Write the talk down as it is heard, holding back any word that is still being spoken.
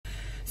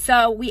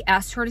So we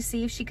asked her to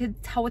see if she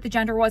could tell what the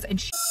gender was,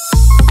 and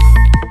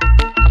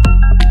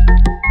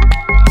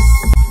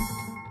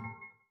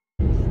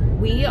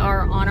we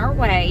are on our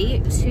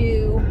way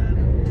to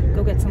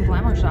go get some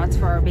glamour shots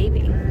for our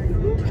baby.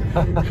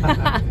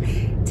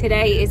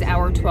 Today is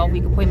our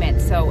 12-week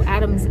appointment, so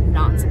Adam's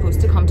not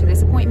supposed to come to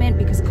this appointment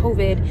because of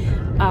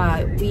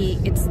COVID.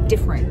 It's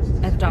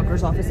different at the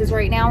doctor's offices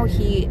right now.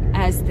 He,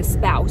 as the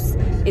spouse,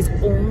 is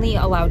only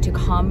allowed to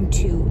come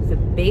to the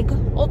big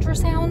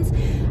ultrasounds.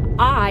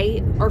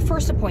 Our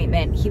first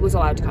appointment, he was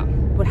allowed to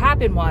come. What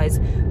happened was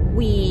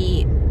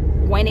we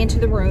went into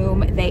the room.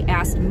 They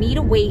asked me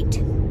to wait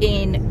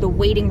in the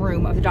waiting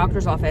room of the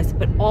doctor's office,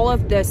 but all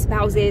of the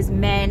spouses,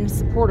 men,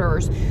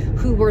 supporters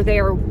who were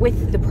there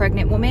with the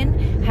pregnant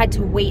woman had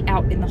to wait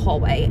out in the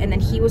hallway, and then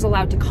he was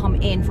allowed to come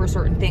in for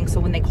certain things. So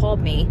when they called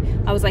me,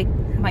 I was like,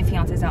 my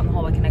fiance's out in the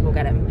hallway, can I go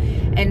get him?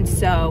 And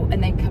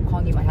they kept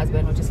calling you my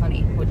husband, which is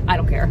funny, which I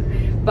don't care,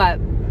 but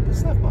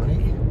it's not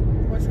funny.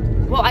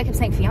 Well, I kept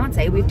saying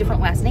fiance, we have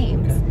different last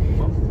names. Okay.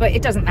 Well, but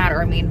it doesn't matter.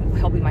 I mean,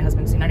 he'll be my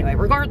husband soon anyway,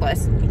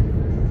 regardless.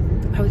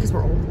 Probably because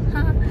we're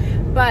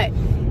old. But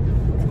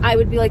I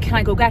would be like, can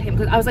I go get him?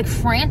 Because I was like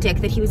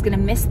frantic that he was going to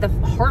miss the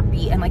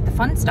heartbeat and like the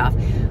fun stuff.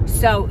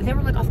 So they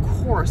were like, of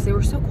course. They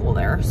were so cool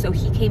there. So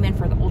he came in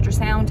for the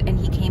ultrasound, and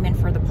he came in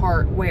for the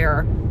part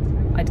where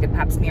I had to get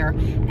pap smear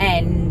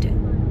and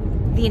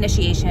the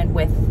initiation,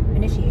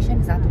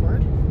 is that the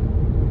word?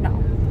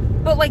 No.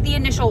 But like the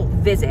initial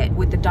visit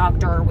with the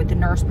doctor, with the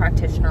nurse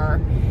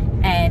practitioner.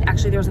 And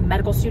actually there was a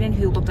medical student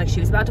who looked like she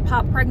was about to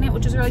pop pregnant,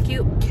 which was really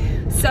cute.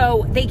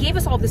 So they gave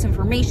us all this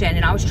information,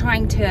 and I was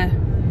trying to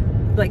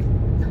like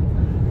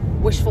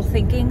wishful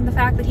thinking the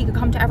fact that he could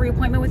come to every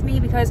appointment with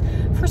me, because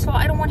first of all,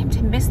 I don't want him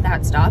to miss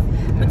that stuff,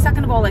 but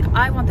second of all, like,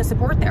 I want the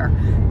support there,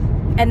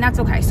 and that's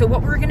okay. So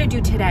what we're gonna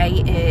do today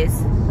is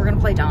we're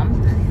gonna play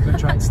dumb. We're gonna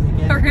try and sneak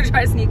in. We're gonna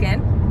try to sneak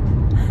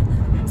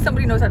in.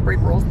 Somebody knows how to break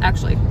rules,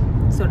 actually.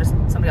 So does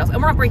somebody else,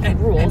 and we're not breaking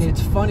rules. And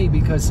it's funny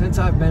because since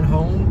I've been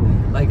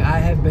home, like, I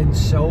have been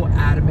so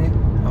adamant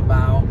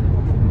about,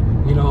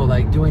 you know,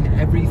 like doing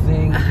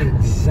everything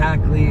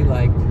exactly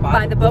like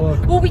by the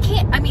book. Well, we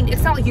can't. I mean,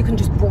 it's not like you can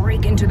just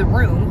break into the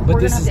room. But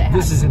this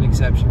is an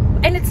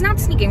exception. And it's not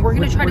sneaking. We're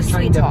going to try to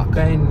sweet talk. We're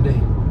trying to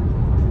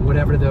bend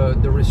whatever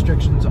the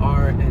restrictions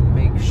are and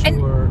make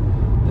sure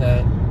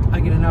that I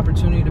get an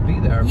opportunity to be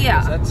there.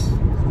 Yeah,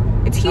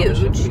 it's huge.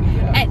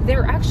 Yeah. And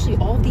there are actually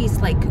all these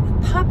like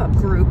pop-up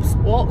groups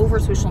all over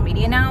social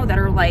media now that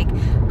are like,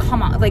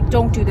 come on, like,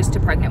 don't do this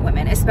to pregnant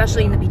women,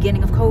 especially in the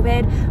beginning of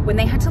COVID when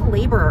they had to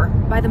labor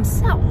by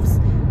themselves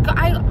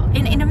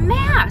in a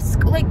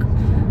mask. Like,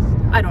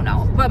 I don't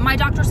know, but my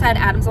doctor said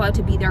Adam's allowed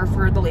to be there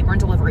for the labor and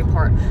delivery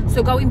part.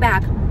 So going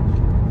back,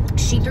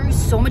 she threw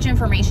so much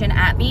information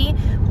at me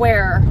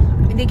where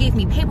they gave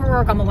me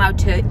paperwork. I'm allowed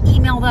to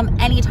email them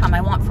anytime I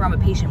want from a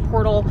patient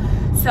portal.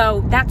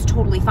 So that's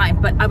totally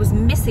fine. But I was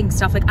missing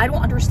stuff. Like, I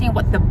don't understand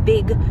what the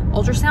big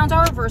ultrasounds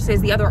are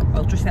versus the other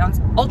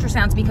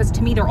ultrasounds, because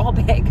to me, they're all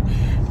big.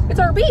 It's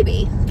our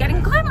baby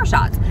getting glamour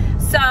shots.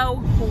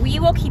 So we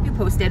will keep you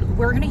posted.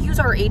 We're going to use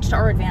our age to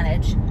our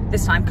advantage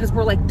this time because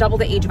we're like double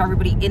the age of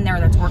everybody in there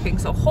that's working.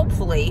 So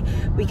hopefully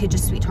we could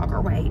just sweet talk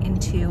our way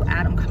into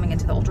Adam coming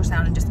into the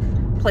ultrasound and just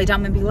play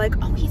dumb and be like,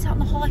 oh, he's out in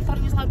the hall. I thought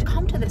he was allowed to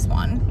come to this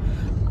one.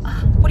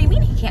 What do you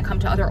mean he can't come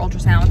to other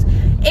ultrasounds?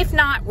 If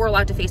not, we're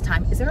allowed to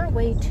FaceTime. Is there a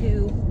way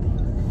to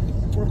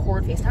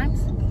record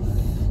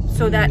FaceTimes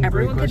so that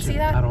everyone could see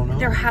that? I don't know.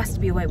 There has to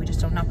be a way. We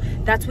just don't know.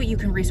 That's what you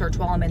can research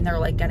while I'm in there,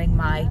 like getting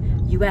my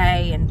UA,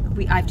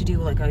 and I have to do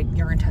like a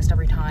urine test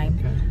every time.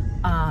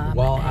 Okay.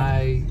 While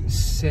I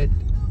sit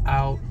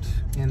out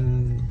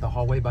in the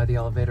hallway by the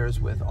elevators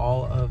with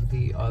all of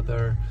the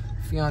other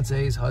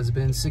fiancés,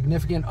 husbands,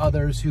 significant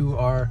others who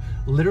are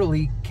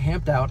literally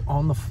camped out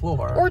on the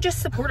floor. Or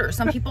just supporters.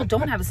 Some people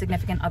don't have a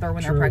significant other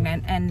when they're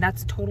pregnant, and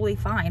that's totally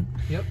fine.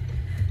 Yep.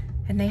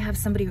 And they have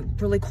somebody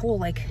really cool,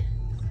 like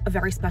a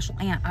very special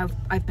aunt.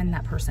 I've been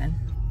that person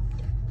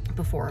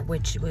before,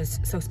 which was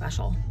so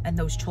special. And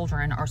those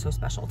children are so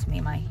special to me,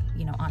 my,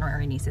 you know,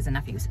 honorary nieces and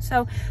nephews.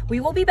 So we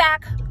will be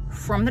back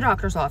from the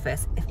doctor's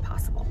office if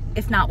possible.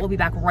 If not, we'll be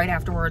back right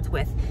afterwards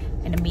with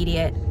an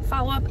immediate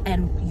follow-up,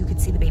 and you could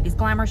see the baby's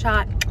glamour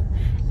shot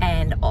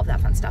and all of that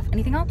fun stuff.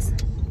 Anything else?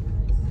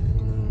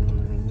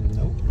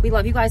 Nope. We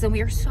love you guys, and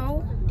we are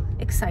so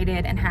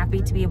excited and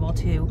happy to be able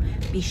to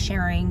be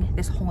sharing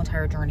this whole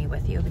entire journey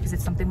with you, because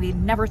it's something we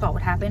never thought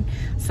would happen.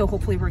 So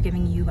hopefully we're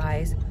giving you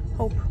guys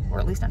hope, or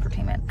at least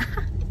entertainment.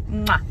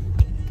 Mwah.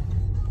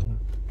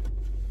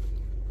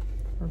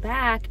 We're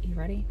back. You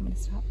ready? I'm gonna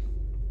stop.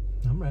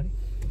 I'm ready.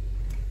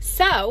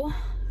 So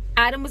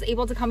Adam was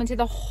able to come into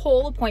the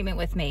whole appointment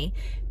with me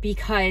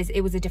because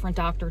it was a different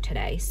doctor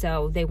today.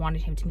 So they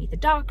wanted him to meet the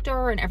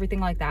doctor and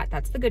everything like that.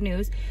 That's the good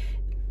news.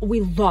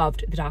 We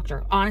loved the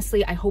doctor.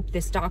 Honestly, I hope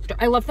this doctor,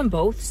 I love them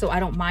both, so I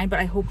don't mind, but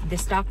I hope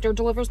this doctor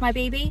delivers my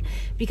baby,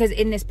 because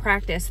in this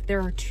practice, there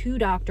are 2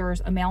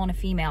 doctors, a male and a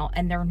female,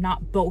 and they're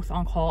not both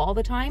on call all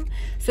the time.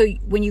 So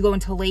when you go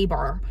into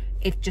labor,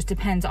 it just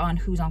depends on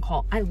who's on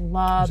call. I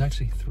love... There's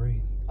actually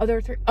 3. Other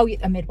 3, oh yeah,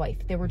 a midwife.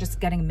 They were just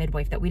getting a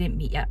midwife that we didn't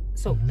meet yet.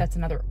 So that's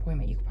another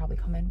appointment. You could probably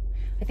come in.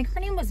 I think her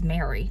name was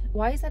Mary.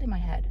 Why is that in my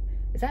head?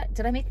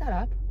 Did I make that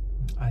up?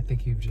 I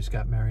think you've just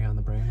got Mary on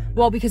the brain right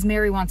well, now. Because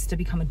Mary wants to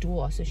become a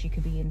doula, so she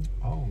could be in.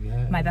 Oh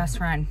yeah. My best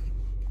friend.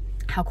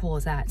 How cool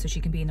is that? So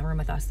she can be in the room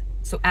with us.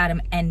 So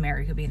Adam and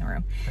Mary could be in the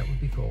room. That would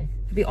be cool.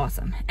 It'd be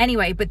awesome.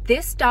 Anyway, but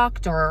this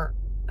doctor,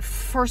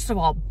 first of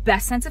all,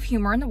 best sense of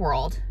humor in the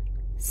world,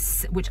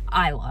 which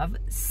I love.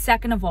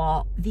 Second of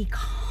all, the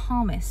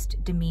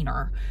calmest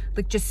demeanor,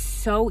 like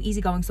just so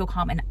easygoing, so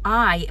calm. And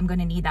I am going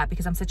to need that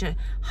because I'm such a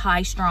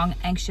high strung,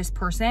 anxious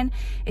person,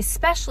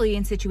 especially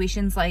in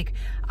situations like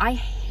I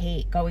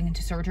hate going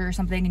into surgery or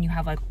something and you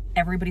have like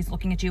everybody's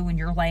looking at you when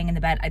you're laying in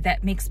the bed.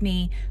 That makes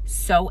me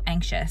so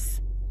anxious,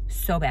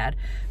 so bad.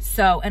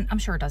 So, and I'm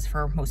sure it does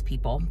for most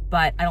people,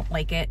 but I don't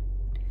like it.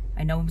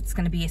 I know it's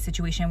going to be a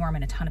situation where I'm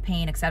in a ton of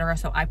pain, etc.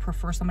 So I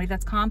prefer somebody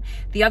that's calm.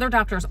 The other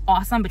doctor is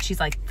awesome, but she's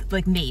like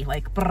me,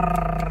 like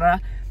brrr.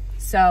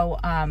 So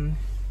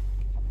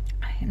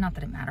not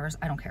that it matters,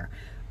 I don't care.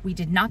 We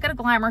did not get a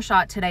glamour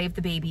shot today of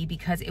the baby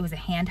because it was a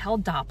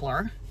handheld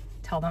Doppler.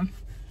 Tell them.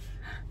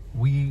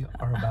 We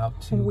are about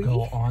to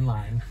go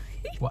online.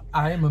 Well,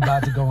 I am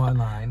about to go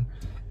online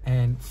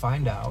and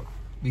find out,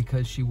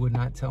 because she would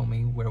not tell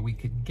me where we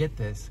could get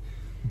this.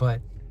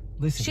 But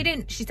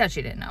listen, she said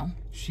she didn't know.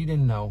 She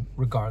didn't know,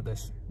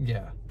 regardless.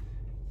 Yeah.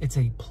 It's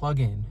a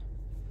plug-in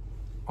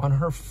on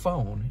her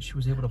phone. She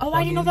was able to plug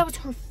I didn't know that was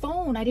her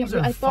phone.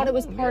 I thought it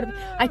was part of.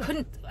 I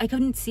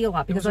couldn't see a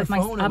lot because like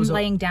I'm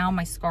laying down,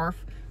 my scarf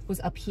was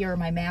up here,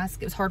 my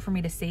mask. It was hard for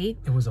me to see.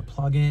 It was a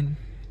plug-in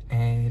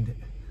and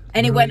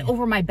it went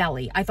over my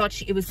belly. I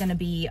thought it was going to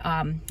be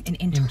an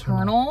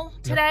internal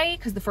today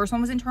because the first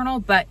one was internal,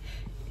 but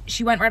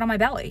she went right on my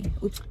belly.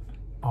 Oops.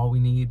 All we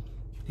need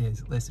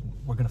is, listen,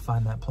 we're going to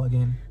find that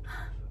plug-in.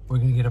 We're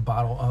going to get a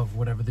bottle of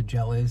whatever the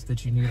gel is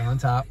that you need on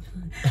top.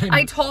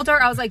 I told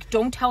her, I was like,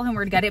 don't tell him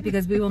where to get it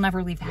because we will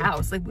never leave the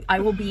house. Like,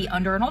 I will be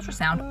under an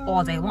ultrasound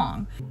all day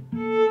long.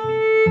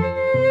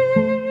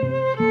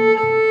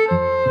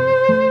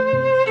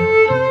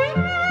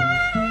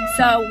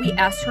 So we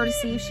asked her to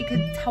see if she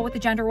could tell what the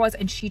gender was,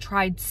 and she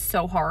tried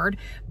so hard,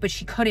 but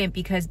she couldn't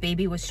because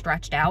baby was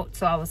stretched out.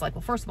 So I was like,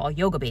 well, first of all,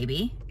 yoga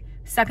baby.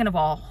 Second of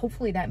all,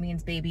 hopefully that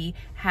means baby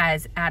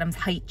has Adam's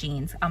height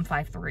genes. I'm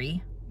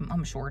 5'3".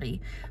 I'm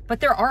shorty, but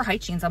there are height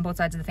genes on both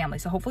sides of the family.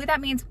 So hopefully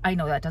that means, I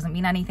know that doesn't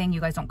mean anything.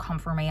 You guys don't come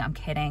for me. I'm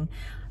kidding.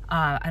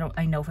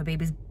 I know if a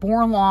baby's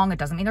born long, it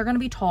doesn't mean they're going to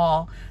be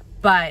tall,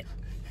 but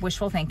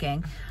wishful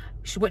thinking.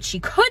 What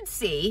she could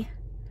see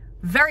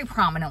very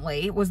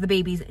prominently was the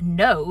baby's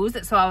nose.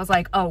 So I was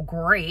like, oh,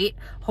 great.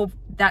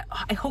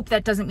 I hope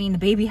that doesn't mean the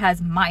baby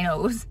has my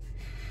nose.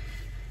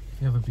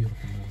 You have a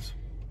beautiful nose.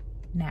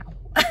 Now.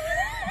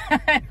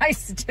 I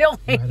still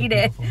hate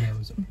it.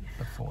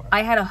 Before.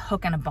 I had a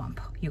hook and a bump,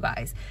 you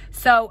guys.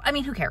 So, I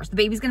mean, who cares? The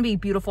baby's going to be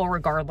beautiful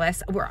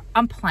regardless.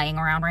 I'm playing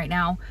around right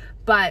now,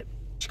 but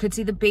you could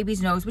see the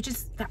baby's nose, which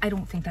is, I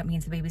don't think that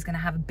means the baby's going to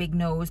have a big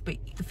nose, but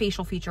the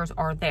facial features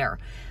are there.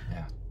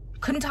 Yeah.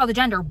 Couldn't tell the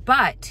gender,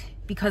 but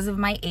because of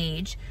my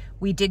age,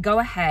 we did go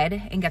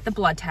ahead and get the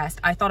blood test.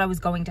 I thought I was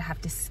going to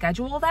have to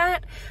schedule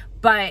that,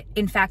 but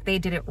in fact, they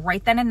did it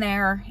right then and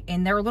there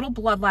in their little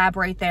blood lab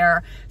right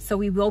there. So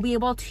we will be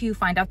able to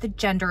find out the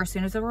gender as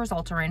soon as the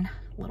results are in.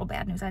 Little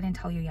bad news, I didn't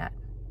tell you yet.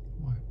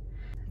 What?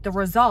 The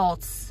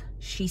results,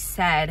 she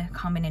said,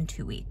 come in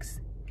 2 weeks.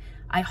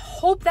 I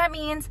hope that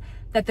means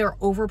that they're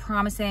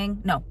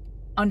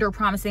under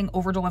promising,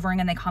 over delivering,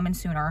 and they come in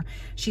sooner.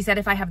 She said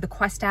if I have the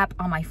Quest app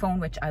on my phone,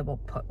 which I will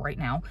put right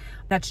now,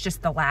 that's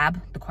just the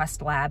lab. The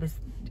Quest lab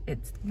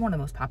it's one of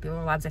the most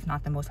popular labs, if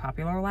not the most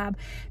popular lab,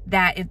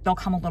 they'll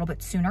come a little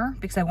bit sooner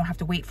because I won't have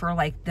to wait for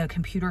like the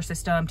computer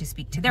system to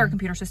speak to their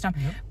computer system.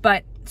 Yep.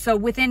 But so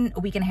within a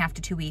week and a half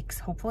to 2 weeks,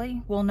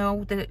 hopefully we'll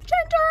know the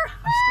gender.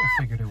 I still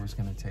figured it was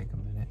going to take a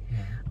minute.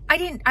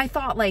 Yeah.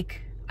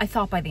 I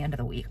thought by the end of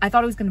the week. I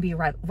thought it was going to be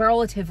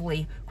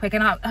relatively quick.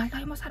 And I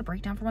almost had a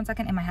breakdown for 1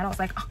 second in my head. I was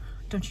like, oh,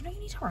 don't you know you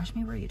need to rush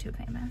me? We're YouTube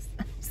famous.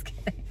 I'm just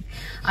kidding.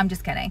 I'm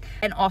just kidding.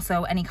 And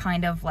also any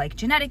kind of like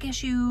genetic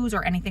issues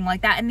or anything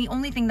like that. And the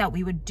only thing that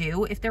we would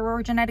do if there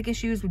were genetic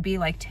issues would be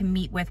like to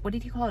meet with, what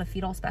did you call it? A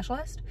fetal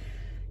specialist?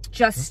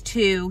 Just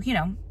to, you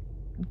know,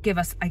 give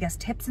us, I guess,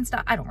 tips and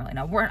stuff. I don't really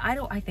know.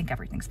 I think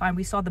everything's fine.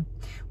 We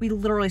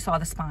literally saw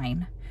the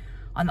spine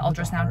on the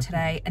ultrasound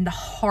today, and the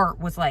heart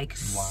was like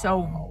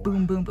so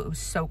boom, boom, boom. It was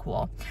so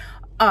cool.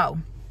 Oh,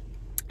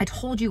 I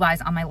told you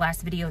guys on my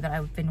last video that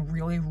I've been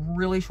really,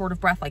 really short of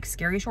breath, like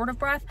scary short of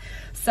breath.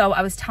 So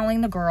I was telling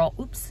the girl,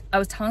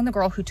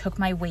 who took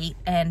my weight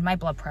and my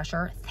blood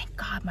pressure. Thank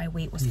God my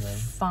weight was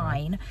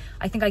fine.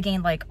 I think I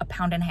gained like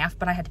 1.5 pounds,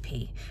 but I had to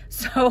pee.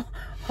 So,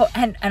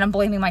 and I'm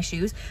blaming my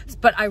shoes,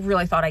 but I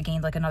really thought I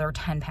gained like another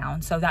 10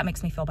 pounds. So that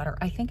makes me feel better.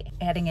 I think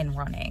adding in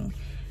running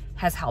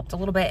has helped a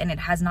little bit, and it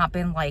has not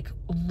been like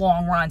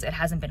long runs. It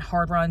hasn't been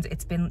hard runs.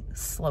 It's been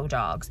slow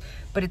jogs,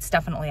 but it's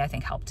definitely, I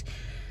think, helped.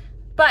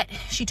 But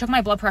she took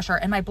my blood pressure,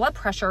 and my blood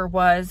pressure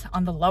was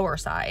on the lower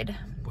side.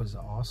 Was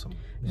awesome.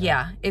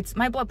 Yeah,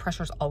 my blood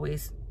pressure is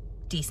always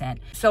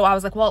decent. So I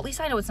was like, well, at least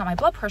I know it's not my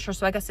blood pressure,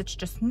 so I guess it's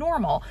just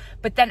normal.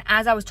 But then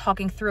as I was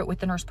talking through it with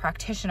the nurse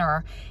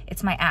practitioner,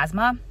 it's my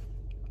asthma.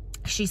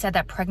 She said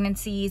that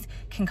pregnancies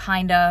can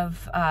kind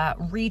of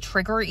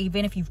re-trigger,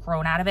 even if you've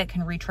grown out of it,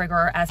 can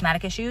re-trigger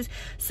asthmatic issues.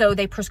 So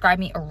they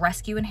prescribed me a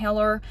rescue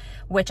inhaler,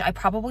 which I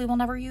probably will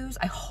never use.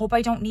 I hope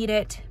I don't need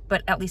it,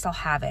 but at least I'll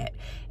have it.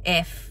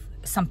 If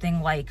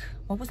something like,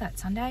 what was that,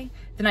 Sunday?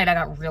 The night I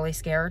got really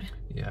scared.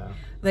 Yeah.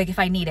 Like if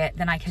I need it,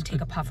 then I could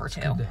take a puff or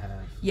two. Good to have.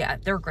 Yeah,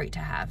 they're great to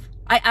have.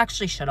 I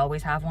actually should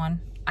always have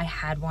one. I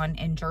had one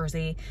in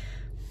Jersey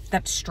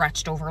that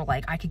stretched over,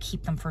 like I could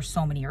keep them for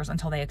so many years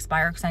until they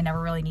expire because I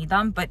never really need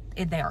them, but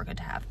they are good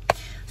to have.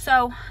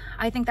 So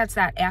I think that's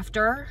that.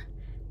 After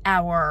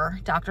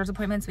our doctor's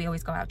appointments, we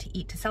always go out to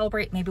eat to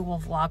celebrate. Maybe we'll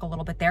vlog a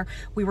little bit there.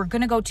 We were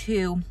gonna go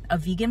to a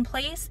vegan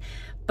place,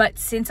 but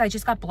since I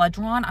just got blood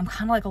drawn, I'm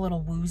kind of like a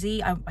little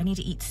woozy. I need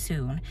to eat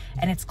soon,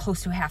 and it's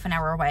close to a half an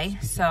hour away.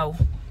 So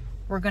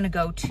we're gonna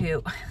go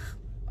to,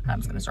 I'm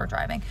just gonna start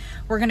driving.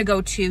 We're gonna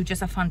go to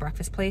just a fun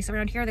breakfast place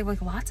around here. They have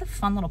like lots of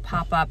fun little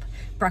pop-up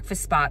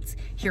breakfast spots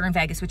here in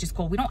Vegas, which is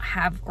cool. We don't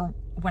have, or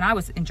when I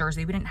was in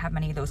Jersey, we didn't have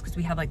many of those because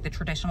we had like the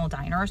traditional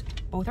diners.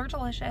 Both are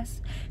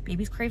delicious.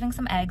 Baby's craving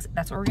some eggs.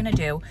 That's what we're gonna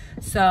do.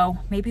 So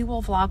maybe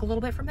we'll vlog a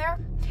little bit from there.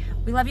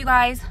 We love you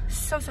guys.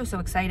 So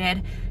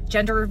excited.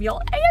 Gender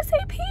reveal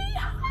ASAP.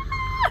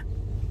 Ah!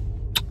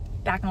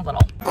 Back in a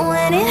little.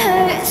 When it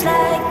hurts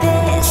like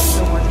this.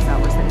 So gorgeous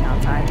out. We're sitting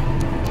outside.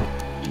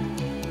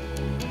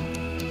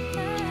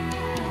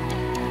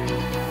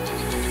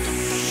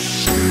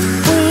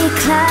 We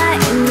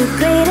climb the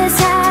greatest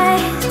heights.